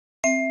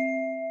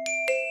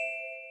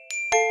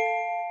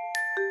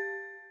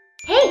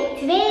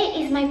today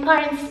is my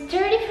parents'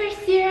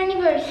 31st year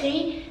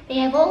anniversary. They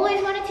have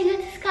always wanted to go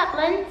to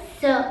Scotland,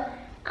 so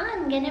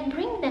I'm gonna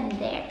bring them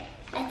there.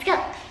 Let's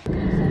go!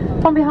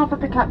 On behalf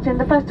of the captain,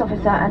 the first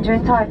officer and your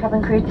entire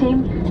cabin crew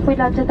team, we'd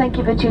like to thank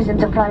you for choosing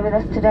to fly with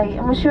us today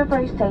and wish you a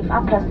very safe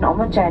and pleasant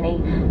onward journey.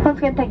 Once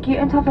again, thank you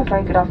and have a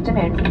very good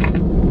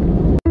afternoon.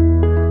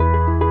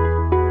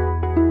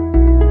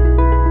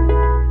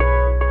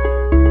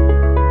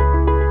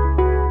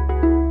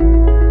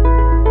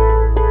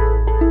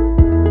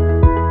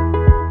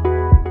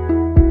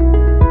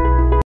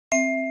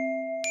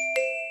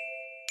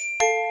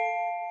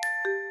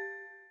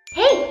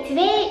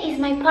 Today is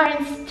my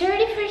parents'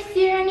 31st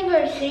year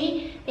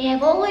anniversary. They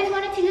have always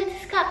wanted to go to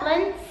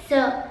Scotland,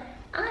 so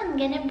I'm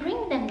gonna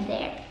bring them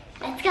there.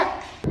 Let's go!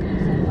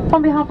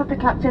 On behalf of the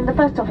captain, the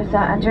first officer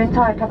and your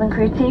entire cabin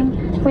crew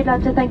team, we'd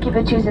like to thank you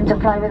for choosing to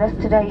fly with us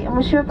today and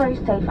wish you a very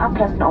safe and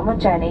pleasant onward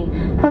journey.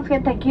 Once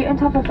again, thank you and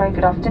have a very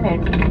good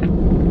afternoon.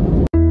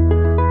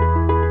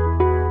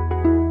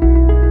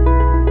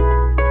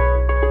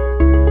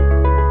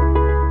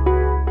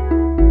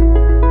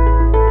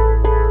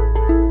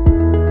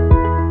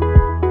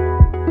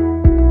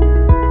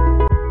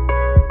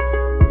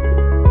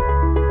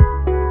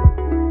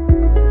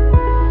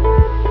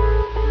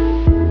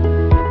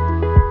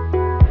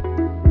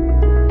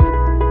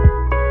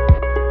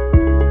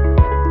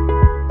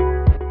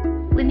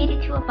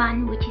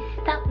 Which is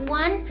stop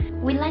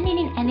 1. We landed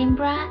in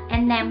Edinburgh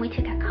and then we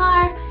took a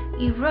car.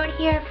 We rode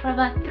here for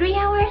about 3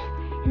 hours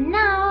and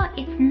now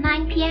it's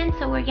 9 p.m.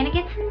 so we're gonna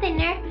get some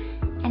dinner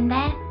and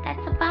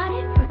that's about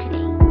it for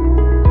today.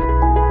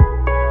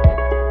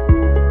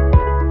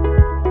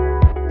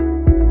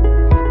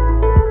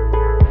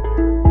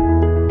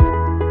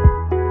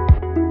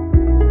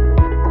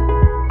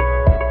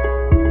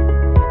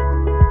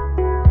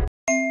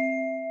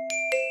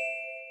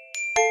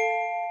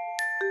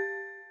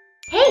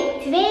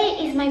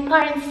 Today is my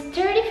parents'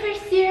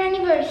 31st year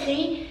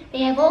anniversary.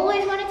 They have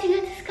always wanted to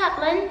go to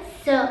Scotland,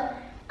 so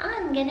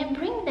I'm gonna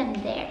bring them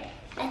there.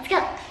 Let's go!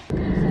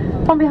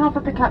 On behalf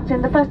of the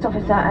captain, the first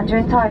officer and your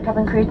entire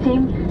cabin crew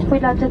team,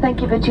 we'd like to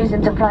thank you for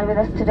choosing to fly with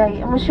us today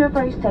and wish you a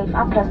very safe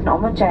and pleasant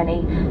onward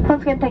journey.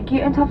 Once again, thank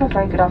you and have a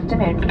very good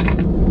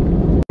afternoon.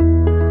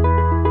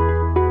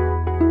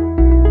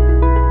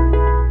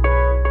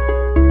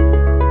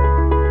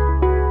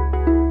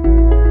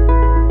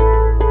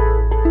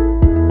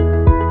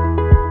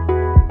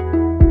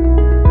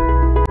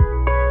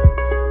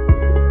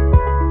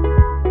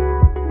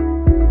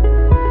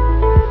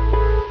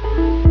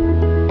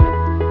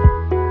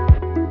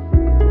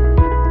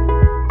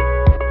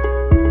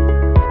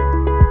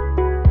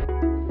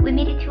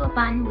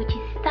 Which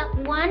is stop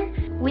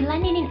 1. We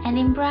landed in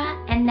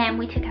Edinburgh and then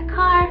we took a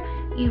car.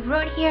 We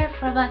rode here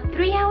for about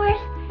 3 hours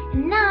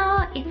and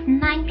now it's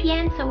 9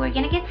 p.m. so we're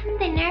gonna get some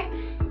dinner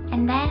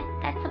and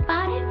that's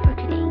about it for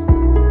today.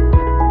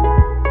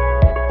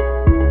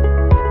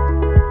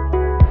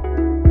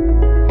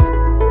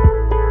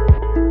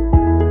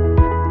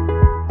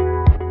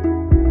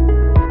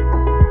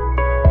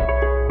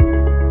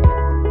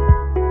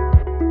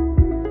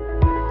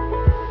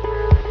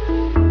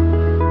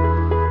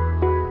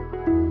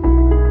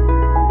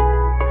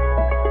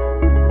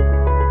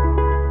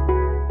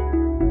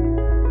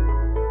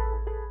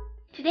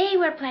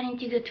 We're planning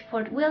to go to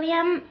Fort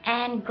William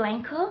and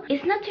Glencoe.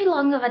 It's not too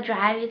long of a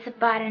drive, it's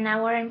about an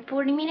hour and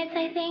 40 minutes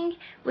I think,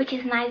 which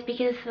is nice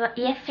because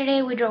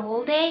yesterday we drove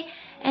all day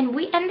and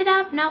we ended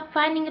up not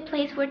finding a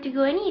place where to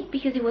go and eat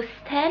because it was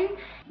 10.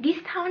 This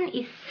town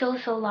is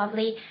so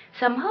lovely,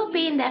 so I'm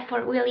hoping that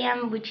Fort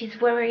William, which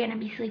is where we're gonna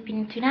be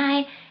sleeping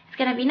tonight, it's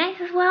gonna be nice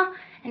as well.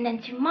 And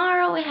then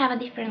tomorrow we have a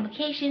different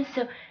location,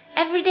 so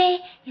every day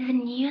is a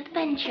new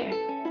adventure.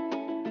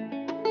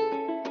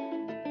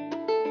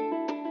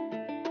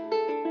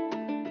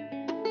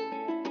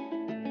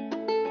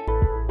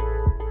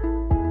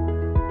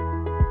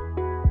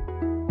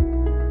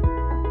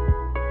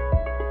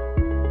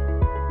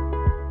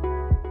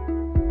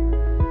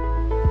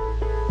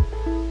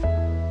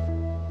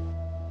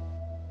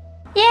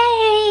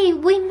 Yay!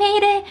 We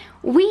made it!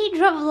 We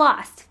drove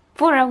lost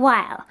for a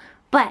while,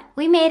 but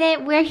we made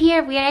it. We're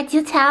here. We are at the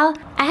hotel.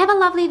 I have a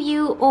lovely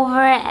view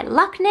over at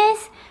Loch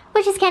Ness,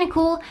 which is kind of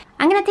cool.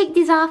 I'm gonna take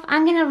this off.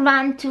 I'm gonna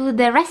run to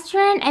the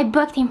restaurant I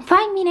booked in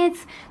 5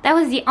 minutes. That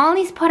was the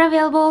only spot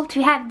available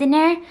to have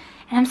dinner,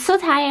 and I'm so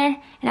tired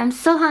and I'm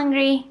so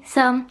hungry,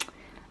 so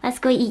let's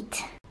go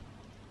eat.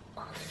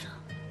 Also,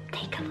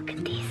 take a look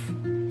at this.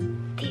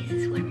 This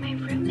is where my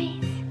room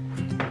is.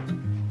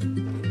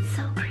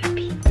 So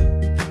creepy.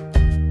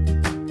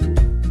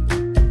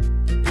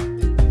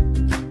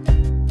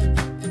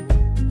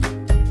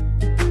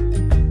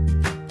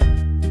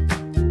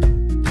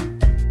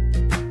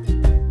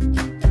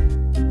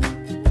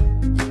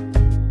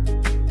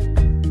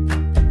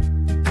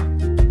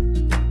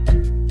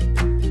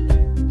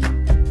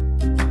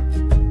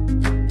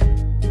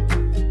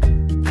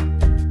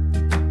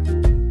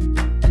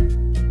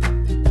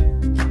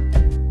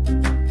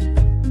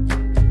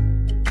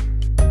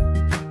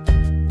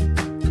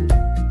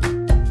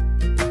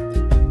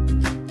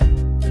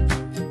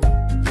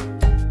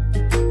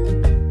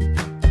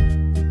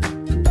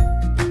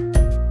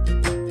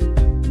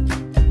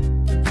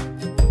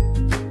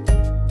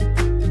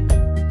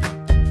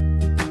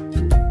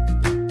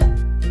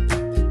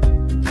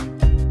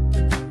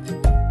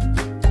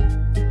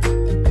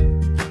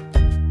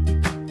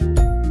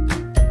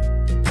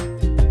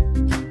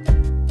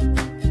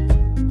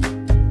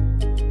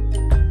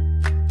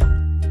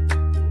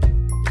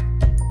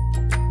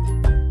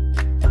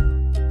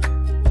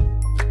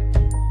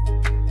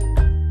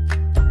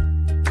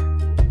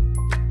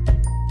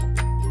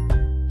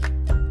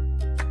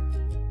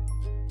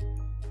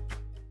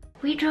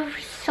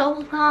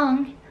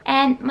 long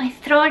and my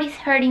throat is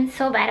hurting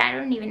so bad. I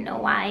don't even know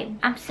why.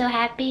 I'm so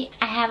happy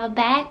I have a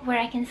bed where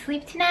I can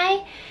sleep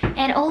tonight.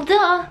 And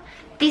although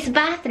this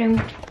bathroom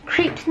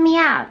creeps me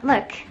out,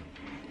 look,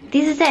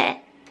 this is it.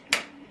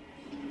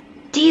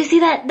 Do you see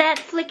that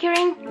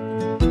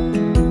flickering?